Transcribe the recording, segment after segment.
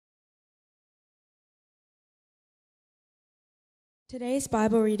Today's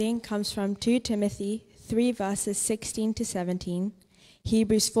Bible reading comes from 2 Timothy 3 verses 16 to 17,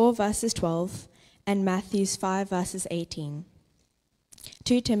 Hebrews 4 verses 12, and Matthew 5 verses 18.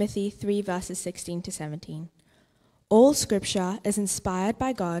 2 Timothy 3 verses 16 to 17. All scripture is inspired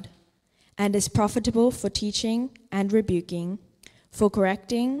by God and is profitable for teaching and rebuking, for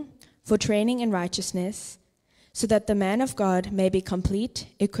correcting, for training in righteousness, so that the man of God may be complete,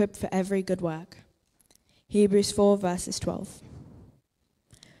 equipped for every good work. Hebrews 4 verses 12.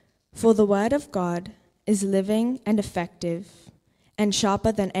 For the word of God is living and effective, and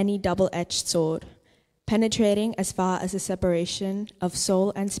sharper than any double-edged sword, penetrating as far as the separation of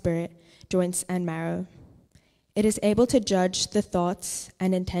soul and spirit, joints and marrow. It is able to judge the thoughts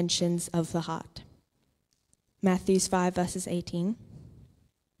and intentions of the heart. Matthew 5 verses 18.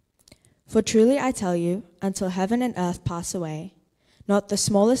 For truly I tell you, until heaven and earth pass away, not the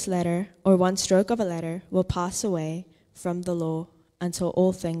smallest letter or one stroke of a letter will pass away from the law until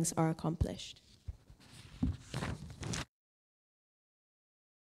all things are accomplished.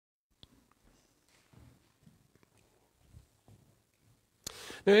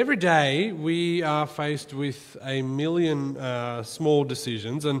 Now, every day we are faced with a million small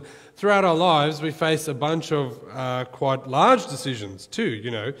decisions, and throughout our lives we face a bunch of quite large decisions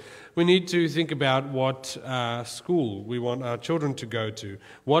too. We need to think about what school we want our children to go to,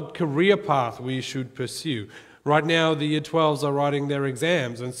 what career path we should pursue. Right now, the Year 12s are writing their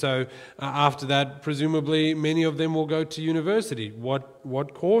exams, and so after that, presumably, many of them will go to university.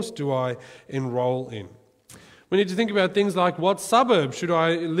 What course do I enroll in? We need to think about things like what suburb should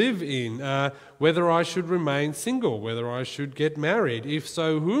I live in, whether I should remain single, whether I should get married. If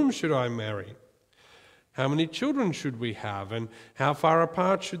so, whom should I marry? How many children should we have, and how far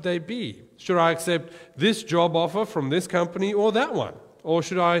apart should they be? Should I accept this job offer from this company or that one? Or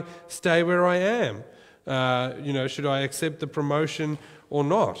should I stay where I am? Should I accept the promotion or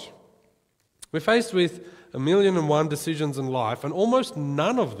not? We're faced with 1,001 decisions in life, and almost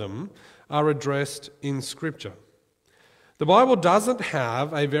none of them are addressed in Scripture. The Bible doesn't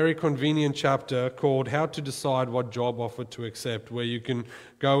have a very convenient chapter called How to Decide What Job Offer to Accept, where you can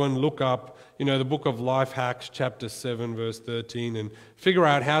go and look up, the book of Life Hacks, chapter 7, verse 13, and figure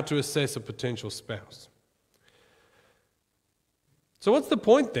out how to assess a potential spouse. So what's the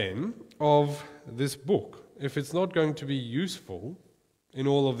point then of this book if it's not going to be useful in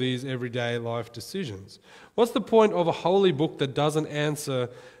all of these everyday life decisions? What's the point of a holy book that doesn't answer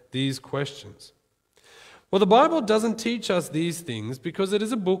these questions? Well, the Bible doesn't teach us these things because it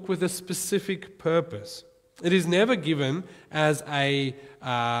is a book with a specific purpose. It is never given as a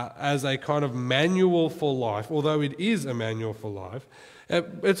kind of manual for life, although it is a manual for life.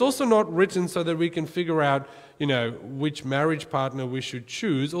 It's also not written so that we can figure out, which marriage partner we should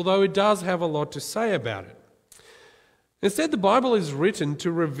choose, although it does have a lot to say about it. Instead, the Bible is written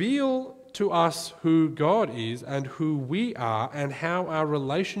to reveal to us who God is and who we are and how our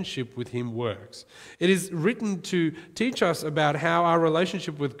relationship with Him works. It is written to teach us about how our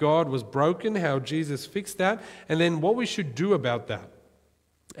relationship with God was broken, how Jesus fixed that, and then what we should do about that.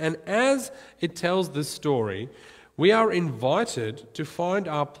 And as it tells this story, we are invited to find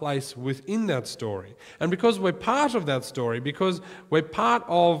our place within that story. And because we're part of that story, because we're part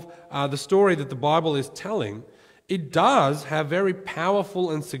of the story that the Bible is telling, it does have very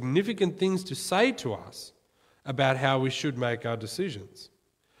powerful and significant things to say to us about how we should make our decisions.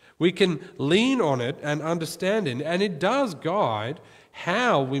 We can lean on it and understand it, and it does guide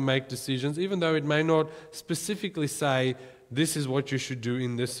how we make decisions, even though it may not specifically say, this is what you should do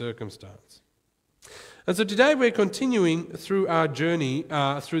in this circumstance. And so today we're continuing through our journey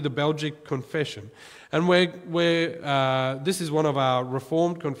through the Belgic Confession. And this is one of our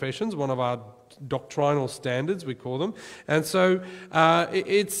Reformed confessions, one of our doctrinal standards, we call them. And so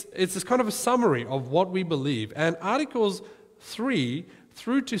it's this kind of a summary of what we believe. And Articles 3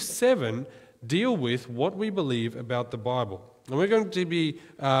 through to 7 deal with what we believe about the Bible. And we're going to be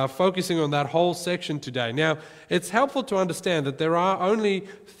focusing on that whole section today. Now, it's helpful to understand that there are only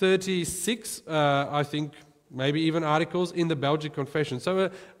 36, I think, maybe even articles in the Belgic Confession.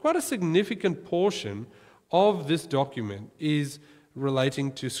 So quite a significant portion of this document is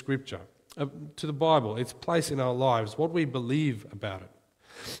relating to Scripture, to the Bible, its place in our lives, what we believe about it.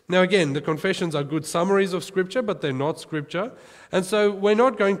 Now again, the confessions are good summaries of Scripture, but they're not Scripture. And so we're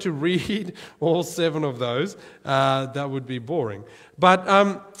not going to read all 7 of those. That would be boring. But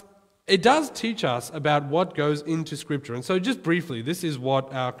it does teach us about what goes into Scripture. And so just briefly, this is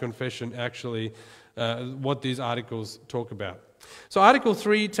what our confession actually, what these articles talk about. So Article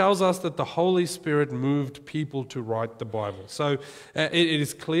 3 tells us that the Holy Spirit moved people to write the Bible. So it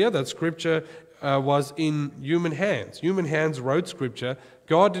is clear that Scripture was in human hands. Human hands wrote Scripture.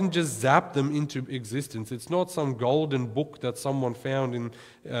 God didn't just zap them into existence. It's not some golden book that someone found in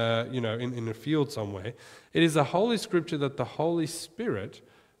a field somewhere. It is a holy Scripture that the Holy Spirit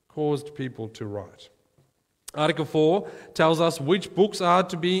caused people to write. Article 4 tells us which books are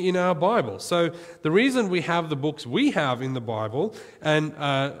to be in our Bible. So the reason we have the books we have in the Bible and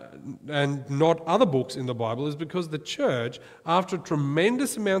not other books in the Bible is because the church, after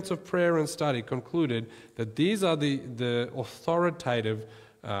tremendous amounts of prayer and study, concluded that these are the authoritative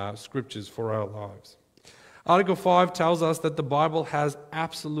scriptures for our lives. Article 5 tells us that the Bible has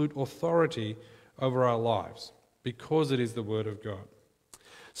absolute authority over our lives because it is the Word of God.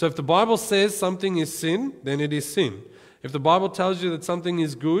 So if the Bible says something is sin, then it is sin. If the Bible tells you that something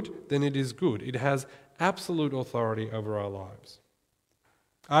is good, then it is good. It has absolute authority over our lives.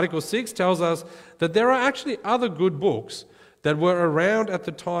 Article 6 tells us that there are actually other good books that were around at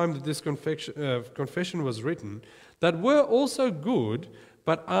the time that this confession was written that were also good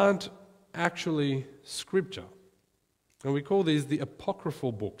but aren't actually Scripture. And we call these the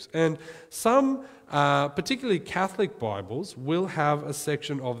apocryphal books. And some, particularly Catholic Bibles, will have a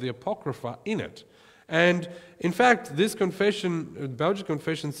section of the Apocrypha in it. And in fact, this confession, Belgian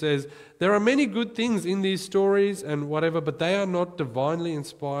confession, says there are many good things in these stories and whatever, but they are not divinely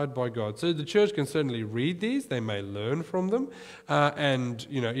inspired by God. So the church can certainly read these, they may learn from them, and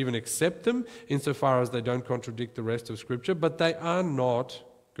even accept them insofar as they don't contradict the rest of Scripture, but they are not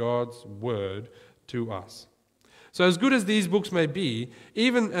God's word to us. So as good as these books may be,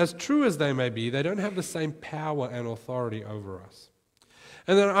 even as true as they may be, they don't have the same power and authority over us.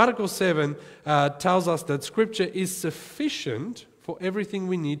 And then Article 7 tells us that Scripture is sufficient for everything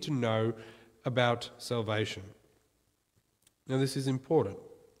we need to know about salvation. Now this is important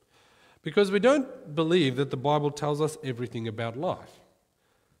because we don't believe that the Bible tells us everything about life.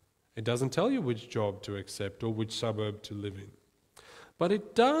 It doesn't tell you which job to accept or which suburb to live in. But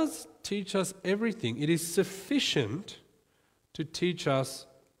it does teach us everything. It is sufficient to teach us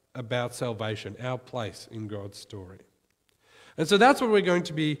about salvation, our place in God's story. And so that's what we're going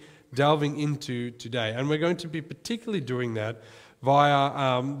to be delving into today. And we're going to be particularly doing that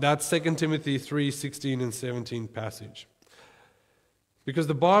via that 2 Timothy 3:16 and 17 passage. Because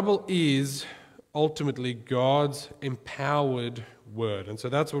the Bible is ultimately God's empowered word. And so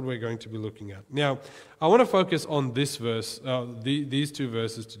that's what we're going to be looking at. Now, I want to focus on this verse, these two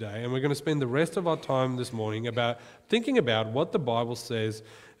verses today, and we're going to spend the rest of our time this morning thinking about what the Bible says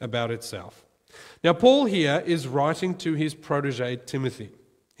about itself. Now, Paul here is writing to his protege, Timothy.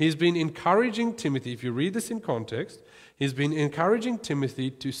 He's been encouraging Timothy, if you read this in context, he's been encouraging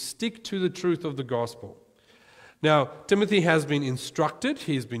Timothy to stick to the truth of the gospel. Now, Timothy has been instructed,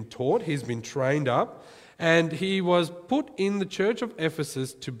 he's been taught, he's been trained up, and he was put in the church of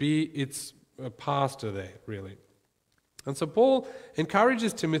Ephesus to be its pastor there, really. And so Paul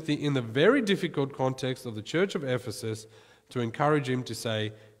encourages Timothy in the very difficult context of the church of Ephesus to encourage him to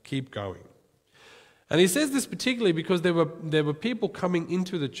say, keep going. And he says this particularly because there were people coming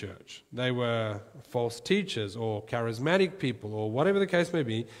into the church. They were false teachers or charismatic people or whatever the case may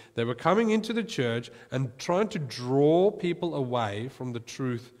be. They were coming into the church and trying to draw people away from the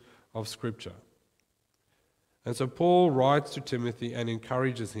truth of Scripture. And so Paul writes to Timothy and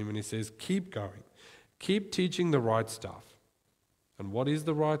encourages him, and he says, keep going. Keep teaching the right stuff. And what is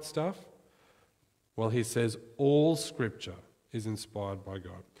the right stuff? Well, he says all Scripture is inspired by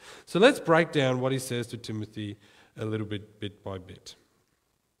God. So let's break down what he says to Timothy a little bit by bit.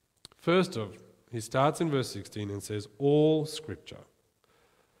 First off, he starts in verse 16 and says, all Scripture.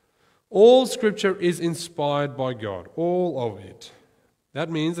 All Scripture is inspired by God, all of it. That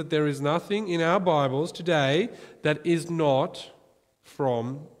means that there is nothing in our Bibles today that is not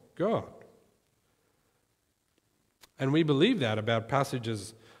from God. And we believe that about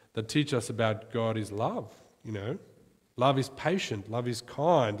passages that teach us about God is love, Love is patient, love is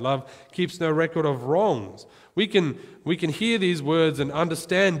kind, love keeps no record of wrongs. We can hear these words and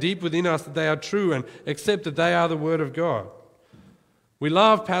understand deep within us that they are true and accept that they are the Word of God. We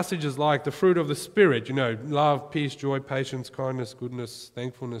love passages like the fruit of the Spirit, love, peace, joy, patience, kindness, goodness,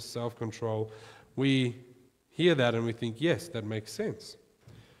 thankfulness, self-control. We hear that and we think, yes, that makes sense.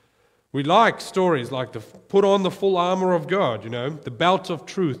 We like stories like put on the full armor of God, the belt of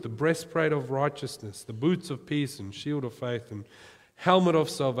truth, the breastplate of righteousness, the boots of peace and shield of faith and helmet of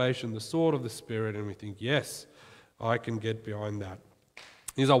salvation, the sword of the Spirit, and we think, yes, I can get behind that.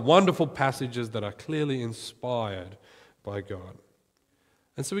 These are wonderful passages that are clearly inspired by God.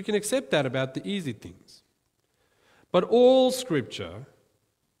 And so we can accept that about the easy things. But all Scripture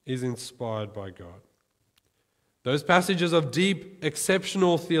is inspired by God. Those passages of deep,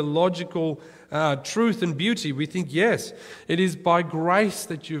 exceptional theological truth and beauty, we think, yes, it is by grace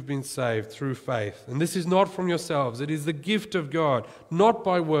that you've been saved through faith. And this is not from yourselves. It is the gift of God, not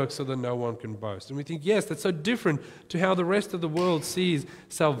by works so that no one can boast. And we think, yes, that's so different to how the rest of the world sees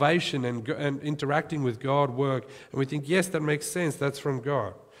salvation and interacting with God work. And we think, yes, that makes sense. That's from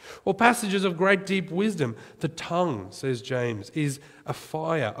God. Or passages of great deep wisdom. The tongue, says James, is a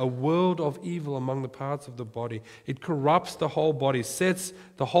fire, a world of evil among the parts of the body. It corrupts the whole body, sets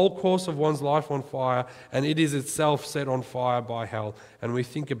the whole course of one's life on fire, and it is itself set on fire by hell. And we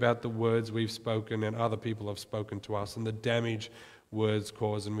think about the words we've spoken and other people have spoken to us and the damage words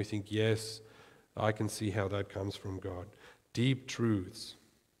cause, and we think, yes, I can see how that comes from God. Deep truths.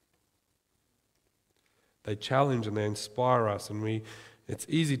 They challenge and they inspire us, and it's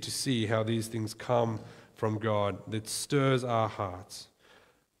easy to see how these things come from God. That stirs our hearts.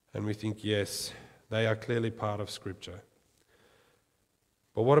 And we think, yes, they are clearly part of Scripture.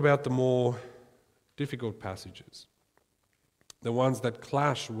 But what about the more difficult passages? The ones that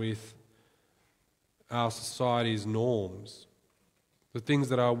clash with our society's norms. The things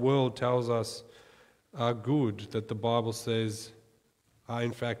that our world tells us are good, that the Bible says are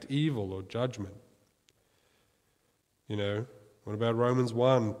in fact evil or judgment. What about Romans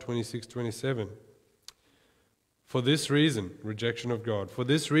 1, 26, 27? For this reason, rejection of God. For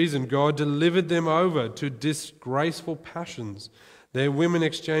this reason, God delivered them over to disgraceful passions. Their women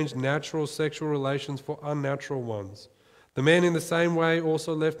exchanged natural sexual relations for unnatural ones. The men in the same way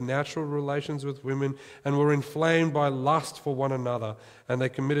also left natural relations with women and were inflamed by lust for one another. And they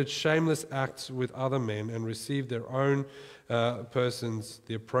committed shameless acts with other men and received their own persons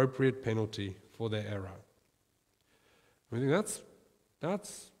the appropriate penalty for their error. I think that's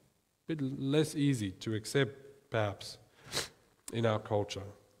a bit less easy to accept, perhaps, in our culture.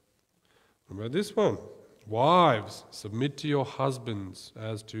 What about this one? Wives, submit to your husbands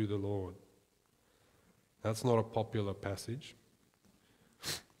as to the Lord. That's not a popular passage.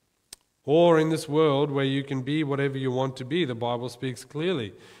 Or in this world where you can be whatever you want to be, the Bible speaks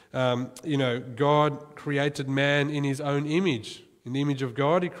clearly. God created man in his own image. In the image of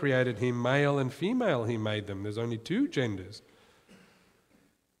God, he created him, male and female he made them. There's only two genders.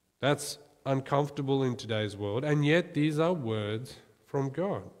 That's uncomfortable in today's world, and yet these are words from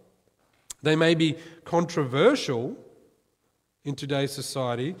God. They may be controversial in today's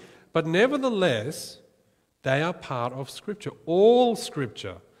society, but nevertheless, they are part of Scripture. All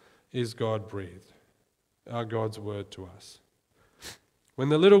Scripture is God-breathed, are God's word to us. When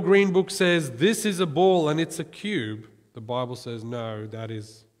the little green book says, this is a ball and it's a cube, the Bible says, no, that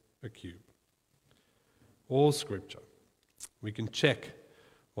is a cube. All Scripture. We can check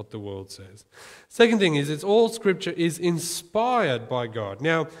what the world says. Second thing is, all Scripture is inspired by God.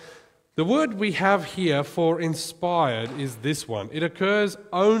 Now, the word we have here for inspired is this one. It occurs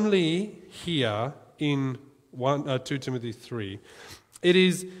only here in 2 Timothy 3. It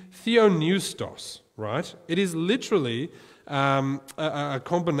is theopneustos, right? It is literally a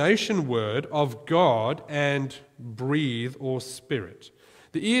combination word of God and breathe or spirit.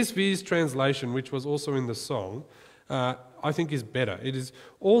 The ESV's translation, which was also in the song, I think is better. It is,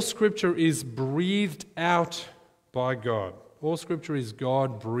 all Scripture is breathed out by God. All Scripture is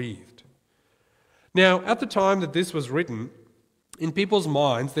God-breathed. Now, at the time that this was written, in people's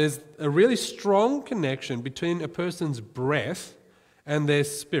minds, there's a really strong connection between a person's breath and their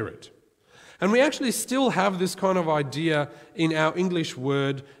spirit. And we actually still have this kind of idea in our English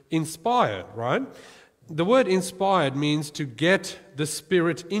word inspired, right? The word inspired means to get the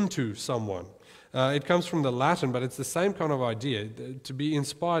spirit into someone. It comes from the Latin, but it's the same kind of idea. To be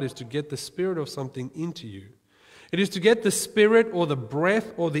inspired is to get the spirit of something into you. It is to get the spirit or the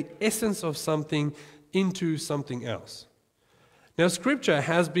breath or the essence of something into something else. Now, Scripture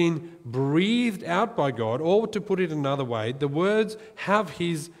has been breathed out by God, or to put it another way, the words have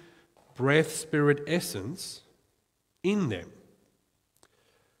His breath, spirit, essence in them.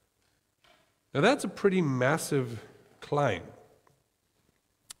 Now, that's a pretty massive claim,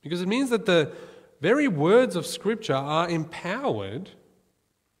 because it means that the very words of Scripture are empowered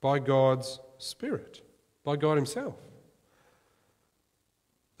by God's Spirit, by God Himself.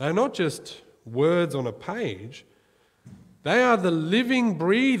 They're not just words on a page. They are the living,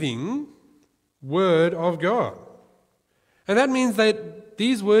 breathing Word of God. And that means that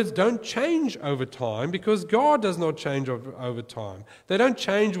these words don't change over time, because God does not change over time. They don't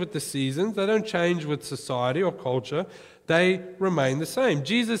change with the seasons. They don't change with society or culture. They remain the same.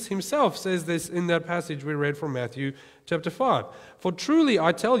 Jesus Himself says this in that passage we read from Matthew chapter 5. For truly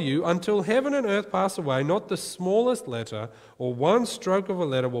I tell you, until heaven and earth pass away, not the smallest letter or one stroke of a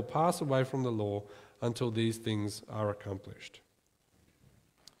letter will pass away from the law until these things are accomplished.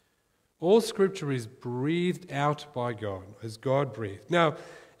 All Scripture is breathed out by God, as God breathed. Now,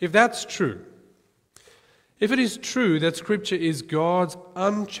 if that's true, if it is true that Scripture is God's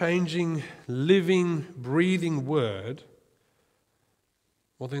unchanging, living, breathing word,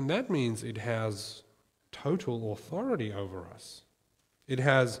 well, then that means it has total authority over us. It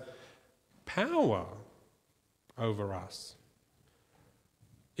has power over us.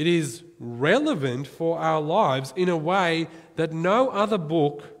 It is relevant for our lives in a way that no other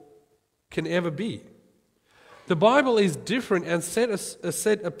book can ever be. The Bible is different and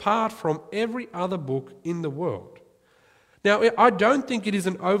set apart from every other book in the world. Now, I don't think it is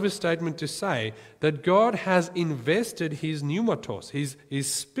an overstatement to say that God has invested his pneumatos,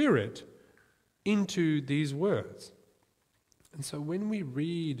 his spirit, into these words. And so when we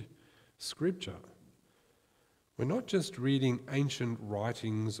read Scripture, we're not just reading ancient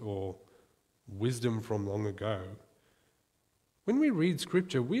writings or wisdom from long ago. When we read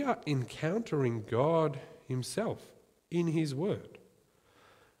Scripture, we are encountering God himself in his word.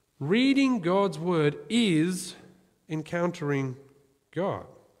 Reading God's word is encountering God.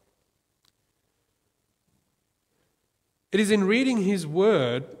 It is in reading his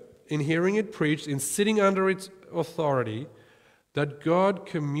word, in hearing it preached, in sitting under its authority, that God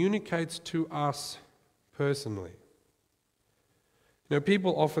communicates to us personally. You know,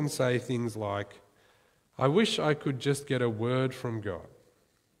 people often say things like, I wish I could just get a word from God.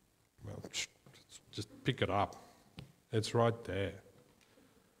 Well, just pick it up. It's right there.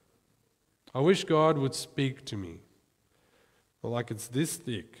 I wish God would speak to me. Well, like it's this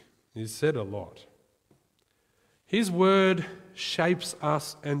thick. He's said a lot. His word shapes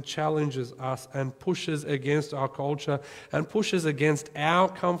us and challenges us and pushes against our culture and pushes against our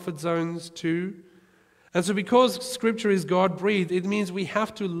comfort zones too. And so because Scripture is God-breathed, it means we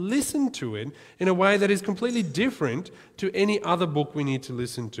have to listen to it in a way that is completely different to any other book we need to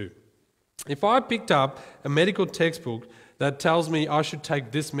listen to. If I picked up a medical textbook that tells me I should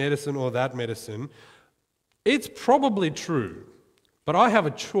take this medicine or that medicine, it's probably true, but I have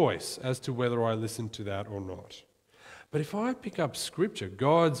a choice as to whether I listen to that or not. But if I pick up Scripture,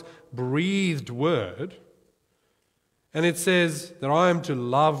 God's breathed word, and it says that I am to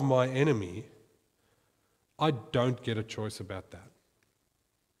love my enemy, I don't get a choice about that.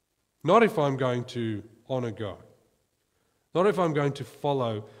 Not if I'm going to honor God. Not if I'm going to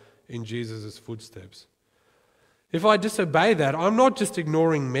follow in Jesus' footsteps. If I disobey that, I'm not just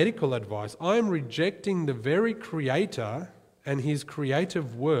ignoring medical advice. I'm rejecting the very Creator and his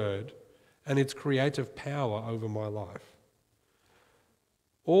creative word and its creative power over my life.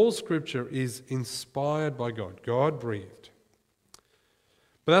 All Scripture is inspired by God, God-breathed.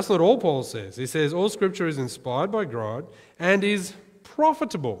 But that's not all Paul says. He says all Scripture is inspired by God and is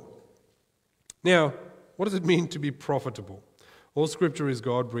profitable. Now, what does it mean to be profitable? All Scripture is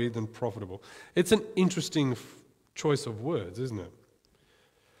God-breathed and profitable. It's an interesting choice of words, isn't it?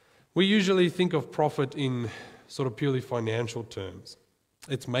 We usually think of profit in sort of purely financial terms.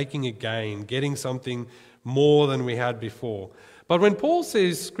 It's making a gain, getting something more than we had before. But when Paul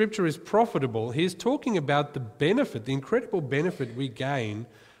says Scripture is profitable, he's talking about the benefit, the incredible benefit we gain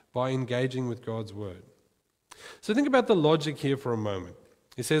by engaging with God's Word. So think about the logic here for a moment.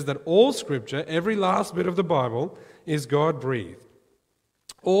 He says that all Scripture, every last bit of the Bible, is God-breathed.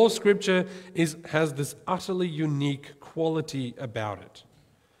 All Scripture has this utterly unique quality about it.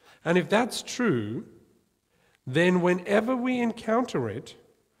 And if that's true, then whenever we encounter it,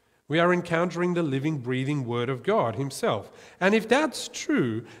 we are encountering the living, breathing Word of God himself. And if that's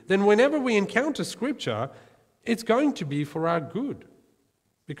true, then whenever we encounter Scripture, it's going to be for our good,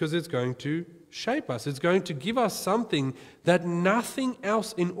 because it's going to shape us. It's going to give us something that nothing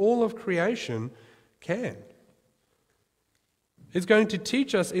else in all of creation can. It's going to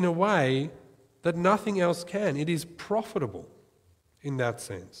teach us in a way that nothing else can. It is profitable in that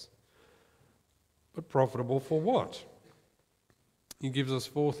sense. But profitable for what? He gives us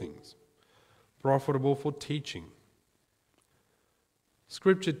 4 things. Profitable for teaching.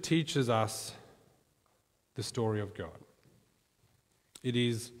 Scripture teaches us the story of God. It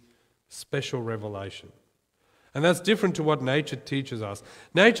is special revelation. And that's different to what nature teaches us.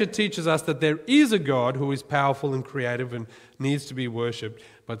 Nature teaches us that there is a God who is powerful and creative and needs to be worshipped.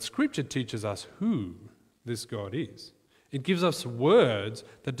 But Scripture teaches us who this God is. It gives us words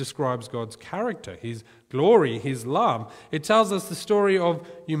that describes God's character, his glory, his love. It tells us the story of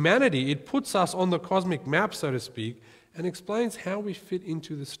humanity. It puts us on the cosmic map, so to speak, and explains how we fit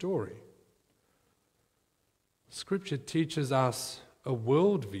into the story. Scripture teaches us a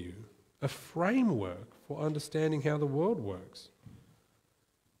worldview, a framework for understanding how the world works.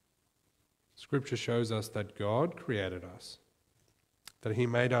 Scripture shows us that God created us, that He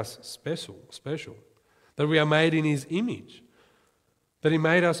made us special, that we are made in His image, that He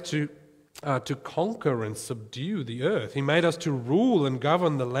made us to conquer and subdue the earth. He made us to rule and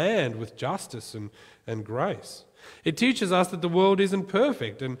govern the land with justice and grace. It teaches us that the world isn't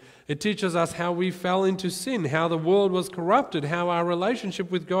perfect, and it teaches us how we fell into sin, how the world was corrupted, how our relationship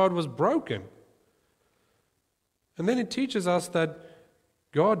with God was broken. And then it teaches us that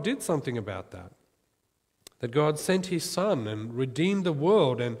God did something about that God sent His Son and redeemed the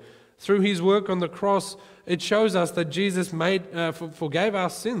world, and through His work on the cross, it shows us that Jesus forgave our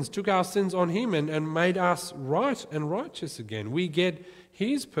sins, took our sins on Him, and made us right and righteous again. We get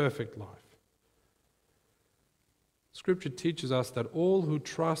His perfect life. Scripture teaches us that all who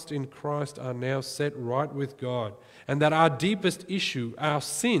trust in Christ are now set right with God, and that our deepest issue, our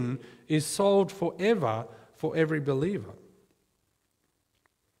sin, is solved forever for every believer.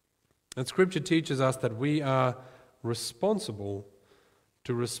 And Scripture teaches us that we are responsible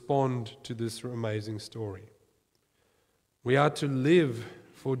to respond to this amazing story. We are to live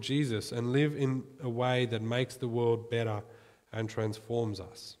for Jesus and live in a way that makes the world better and transforms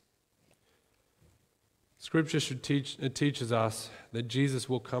us. Scripture teaches us that Jesus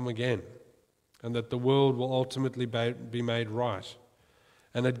will come again and that the world will ultimately be made right.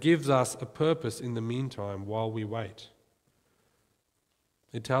 And it gives us a purpose in the meantime while we wait.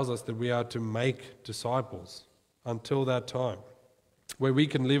 It tells us that we are to make disciples until that time, where we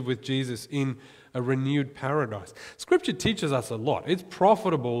can live with Jesus in a renewed paradise. Scripture teaches us a lot. It's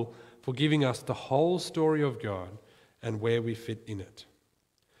profitable for giving us the whole story of God and where we fit in it.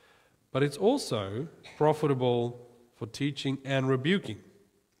 But it's also profitable for teaching and rebuking.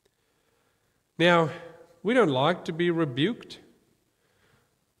 Now, we don't like to be rebuked,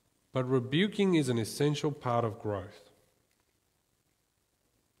 but rebuking is an essential part of growth.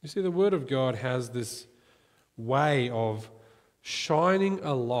 You see, the Word of God has this way of shining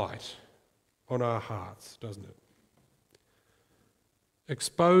a light on our hearts, doesn't it?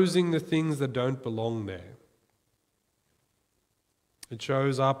 Exposing the things that don't belong there. It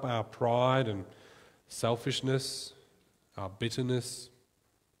shows up our pride and selfishness, our bitterness,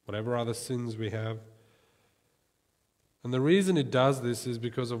 whatever other sins we have. And the reason it does this is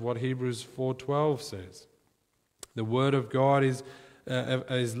because of what Hebrews 4:12 says. The Word of God is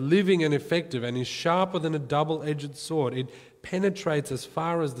living and effective and is sharper than a double-edged sword. It penetrates as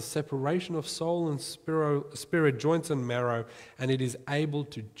far as the separation of soul and spirit, joints and marrow, and it is able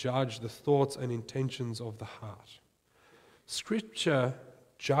to judge the thoughts and intentions of the heart. Scripture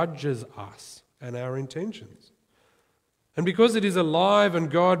judges us and our intentions. And because it is alive and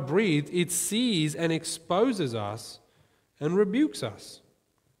God-breathed, it sees and exposes us and rebukes us.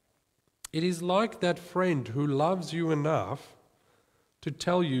 It is like that friend who loves you enough to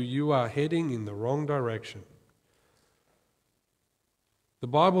tell you you are heading in the wrong direction. The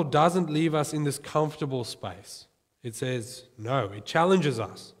Bible doesn't leave us in this comfortable space. It says no. It challenges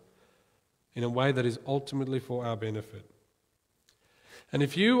us in a way that is ultimately for our benefit. And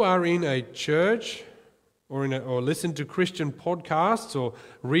if you are in a church or listen to Christian podcasts or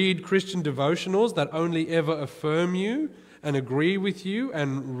read Christian devotionals that only ever affirm you and agree with you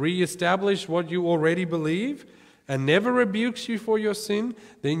and re-establish what you already believe and never rebukes you for your sin,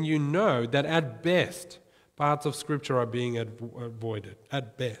 then you know that at best, parts of Scripture are being avoided,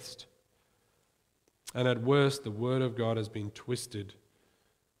 at best. And at worst, the Word of God has been twisted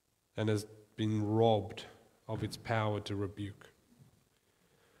and has been robbed of its power to rebuke.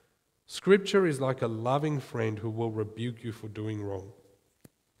 Scripture is like a loving friend who will rebuke you for doing wrong.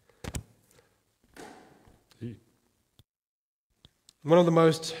 One of the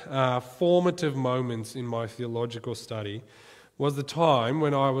most formative moments in my theological study was the time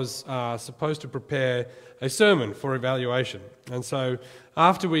when I was supposed to prepare a sermon for evaluation. And so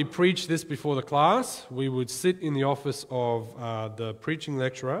after we preached this before the class, we would sit in the office of the preaching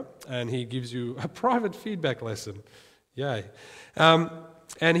lecturer, and he gives you a private feedback lesson. Yay.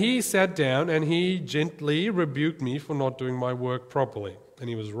 And he sat down and he gently rebuked me for not doing my work properly. And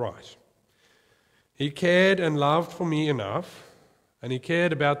he was right. He cared and loved for me enough, and he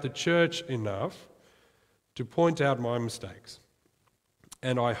cared about the church enough to point out my mistakes.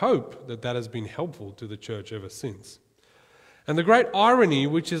 And I hope that that has been helpful to the church ever since. And the great irony,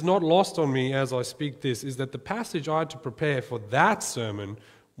 which is not lost on me as I speak this, is that the passage I had to prepare for that sermon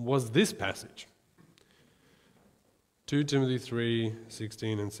was this passage. 2 Timothy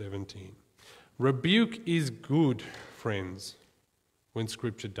 3:16 and 17. Rebuke is good, friends, when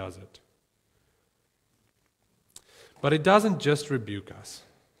Scripture does it. But it doesn't just rebuke us.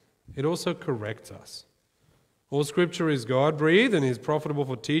 It also corrects us. All Scripture is God-breathed and is profitable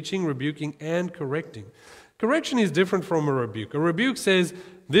for teaching, rebuking, and correcting. Correction is different from a rebuke. A rebuke says,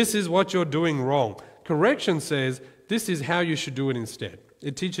 this is what you're doing wrong. Correction says, this is how you should do it instead.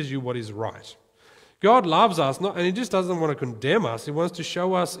 It teaches you what is right. God loves us, and He just doesn't want to condemn us. He wants to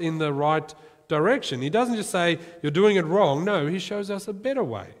show us in the right direction. He doesn't just say, you're doing it wrong. No, He shows us a better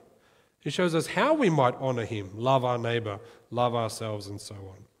way. He shows us how we might honor Him, love our neighbor, love ourselves, and so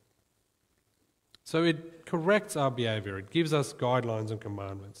on. So it corrects our behavior. It gives us guidelines and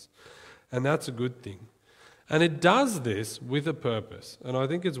commandments. And that's a good thing. And it does this with a purpose. And I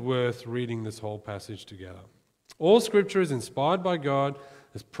think it's worth reading this whole passage together. All Scripture is inspired by God,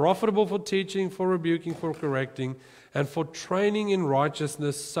 is profitable for teaching, for rebuking, for correcting, and for training in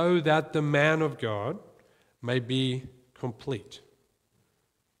righteousness, so that the man of God may be complete,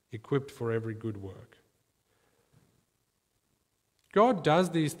 equipped for every good work. God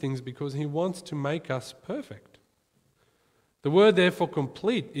does these things because He wants to make us perfect. The word there for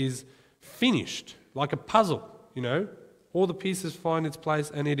complete is finished, like a puzzle, All the pieces find its place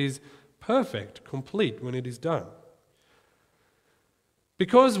and it is perfect, complete when it is done.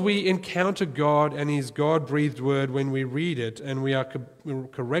 Because we encounter God and His God-breathed word when we read it, and we are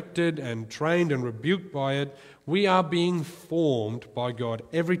corrected and trained and rebuked by it, we are being formed by God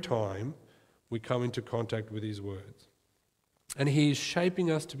every time we come into contact with His words. And He is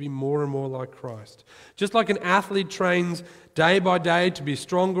shaping us to be more and more like Christ. Just like an athlete trains day by day to be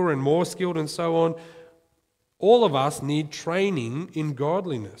stronger and more skilled and so on, all of us need training in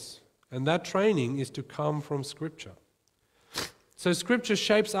godliness. And that training is to come from Scripture. So Scripture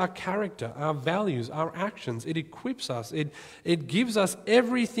shapes our character, our values, our actions. It equips us. It gives us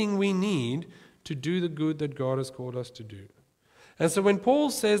everything we need to do the good that God has called us to do. And so when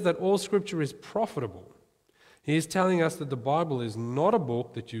Paul says that all Scripture is profitable, he is telling us that the Bible is not a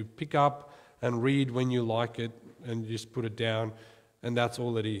book that you pick up and read when you like it and you just put it down and that's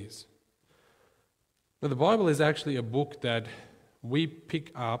all it is. Now, the Bible is actually a book that we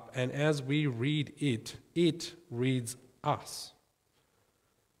pick up, and as we read it, it reads us.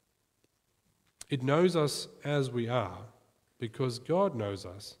 It knows us as we are because God knows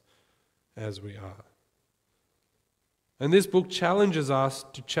us as we are. And this book challenges us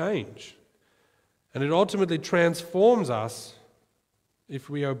to change. And it ultimately transforms us if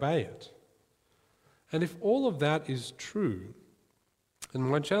we obey it. And if all of that is true, then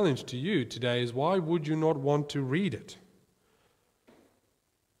my challenge to you today is, why would you not want to read it?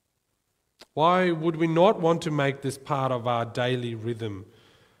 Why would we not want to make this part of our daily rhythm?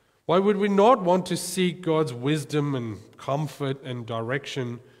 Why would we not want to seek God's wisdom and comfort and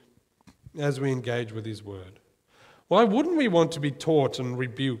direction as we engage with His Word? Why wouldn't we want to be taught and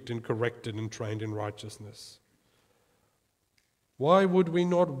rebuked and corrected and trained in righteousness? Why would we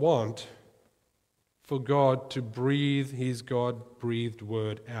not want for God to breathe His God-breathed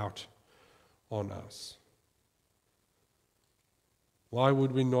word out on us? Why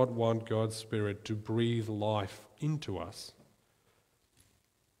would we not want God's Spirit to breathe life into us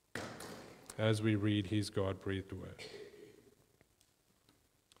as we read His God-breathed word?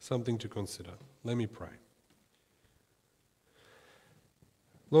 Something to consider. Let me pray.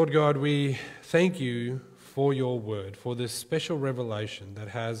 Lord God, we thank You for Your word, for this special revelation that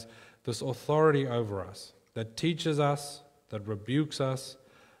has this authority over us, that teaches us, that rebukes us,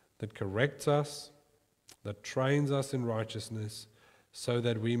 that corrects us, that trains us in righteousness, so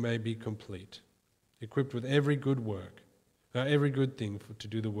that we may be complete, equipped with every good work, every good thing to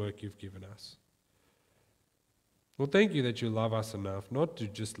do the work You've given us. Lord, thank You that You love us enough not to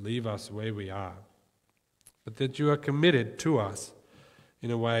just leave us where we are, but that You are committed to us in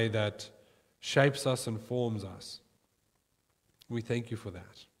a way that shapes us and forms us. We thank You for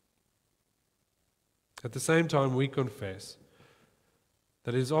that. At the same time, we confess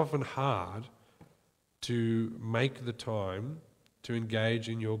that it is often hard to make the time to engage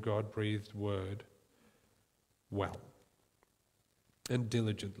in Your God-breathed word well and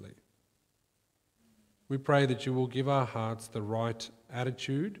diligently. We pray that You will give our hearts the right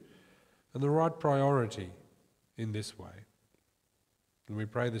attitude and the right priority in this way. And we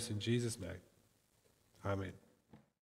pray this in Jesus' name. Amen.